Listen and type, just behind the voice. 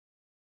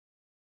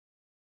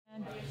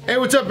Hey,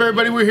 what's up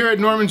everybody? We're here at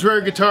Norman's Rare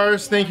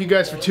Guitars. Thank you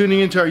guys for tuning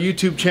into our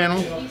YouTube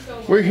channel.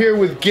 We're here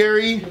with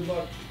Gary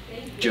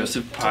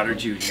Joseph Potter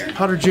Jr.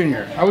 Potter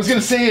Jr. I was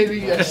gonna say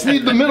it, I just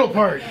need the middle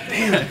part.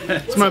 Damn it.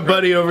 It's my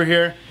buddy over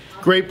here.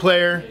 Great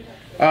player.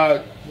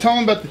 Tell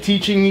him about the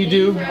teaching you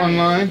do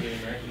online.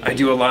 I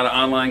do a lot of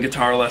online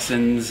guitar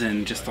lessons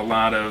and just a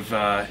lot of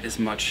to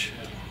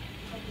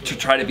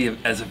try to be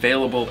as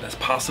available as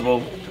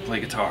possible to play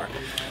guitar.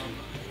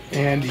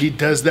 And he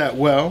does that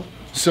well.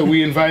 So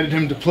we invited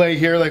him to play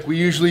here like we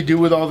usually do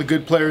with all the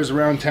good players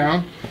around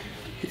town.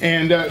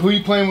 And who are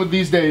you playing with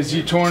these days?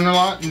 You touring a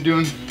lot and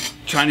doing?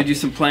 Trying to do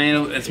some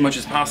playing as much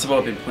as possible.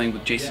 I've been playing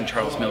with Jason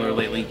Charles Miller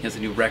lately. He has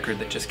a new record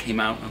that just came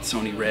out on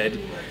Sony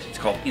Red. It's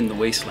called In the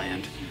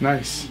Wasteland.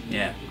 Nice.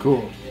 Yeah.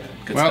 Cool.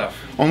 Good stuff.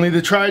 Only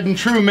the tried and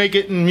true make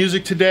it in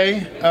music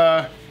today.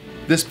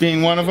 This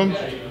being one of them.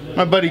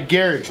 My buddy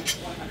Gary.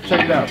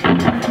 Check it out.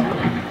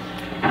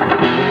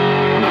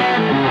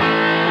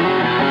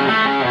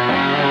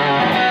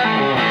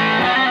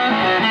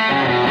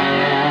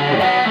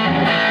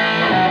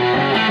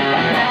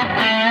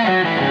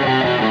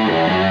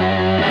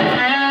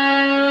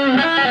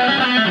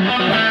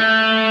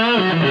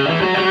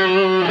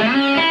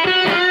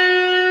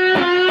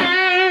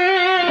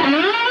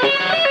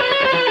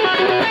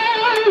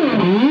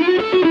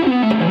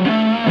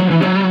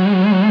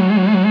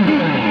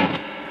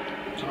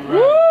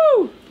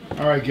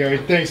 Alright Gary,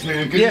 thanks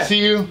man. Good to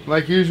see you,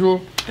 like usual.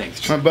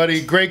 Thanks. My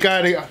buddy, great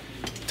guy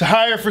to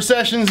hire for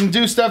sessions and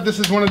do stuff. This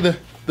is one of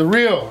the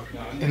real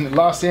in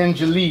Los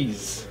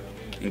Angeles.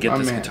 And get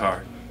this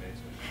guitar.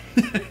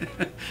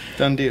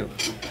 Done deal.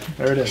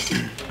 There it is.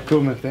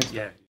 Cool man, thanks.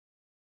 Yeah.